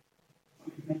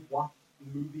 We could make watch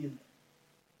a movie in there.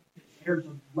 The chairs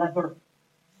of leather.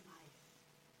 It's nice.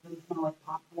 It doesn't smell like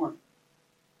popcorn.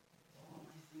 It's all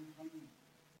nice and clean.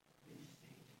 Big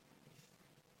stage.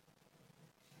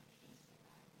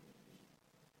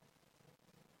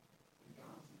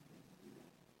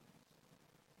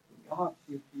 God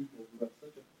sees people who have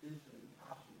such a vision and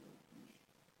passion for the future.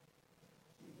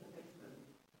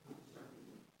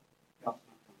 God's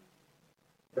not coming.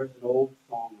 There's an old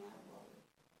song I love.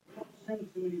 We don't sing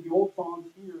too many of the old songs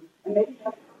here, and maybe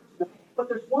that's but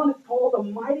there's one that's called "A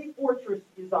Mighty Fortress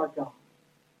Is Our God."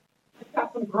 It's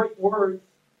got some great words.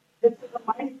 It says, "A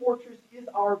mighty fortress is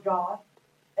our God,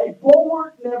 a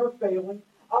bulwark never failing,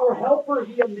 our helper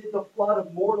he amid the flood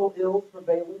of mortal ills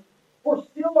prevailing. For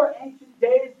still our ancient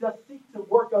days doth seek to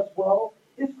work us well.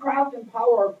 His craft and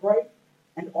power are great,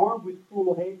 and armed with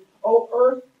cruel hate. O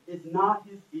earth is not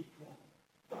his equal."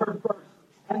 Third verse.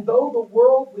 "And though the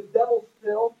world with devils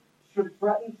filled should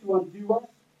threaten to undo us,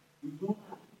 we will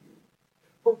not fear.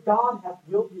 For God hath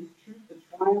willed his truth to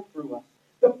triumph through us.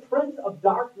 The prince of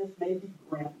darkness may be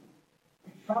grim.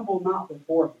 We tremble not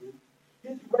before him.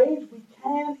 His rage we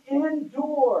can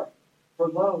endure. For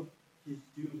lo, his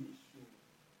doom is sure."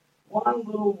 One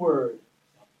little word.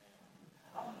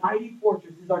 A mighty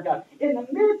fortress is our God. In the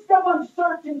midst of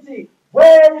uncertainty,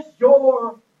 where's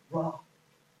your rock?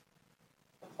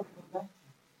 That's what it goes back to.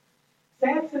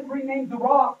 Samson renamed the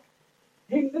rock.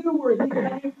 He knew where he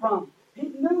came from. He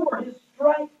knew where his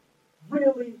strength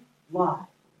really lied.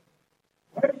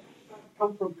 Where does your strength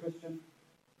come from, Christian?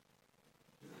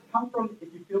 Does it come from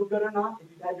if you feel good or not, if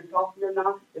you've had your coffee or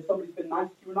not, if somebody's been nice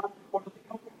to you or not, or does it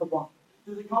come from the rock?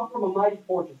 Does it come from a mighty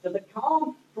fortress? Does it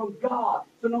come from God?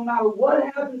 So no matter what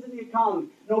happens in the economy,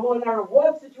 no matter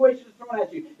what situation is thrown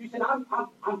at you, you say, I'm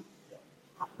sick.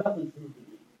 Nothing's moving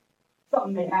me.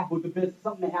 Something may happen with the business,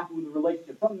 something may happen with the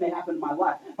relationship, something may happen in my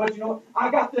life. But you know what?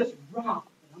 I got this rock.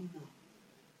 And I'm not.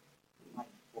 Mighty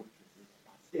fortress is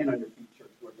God. Stand on your feet.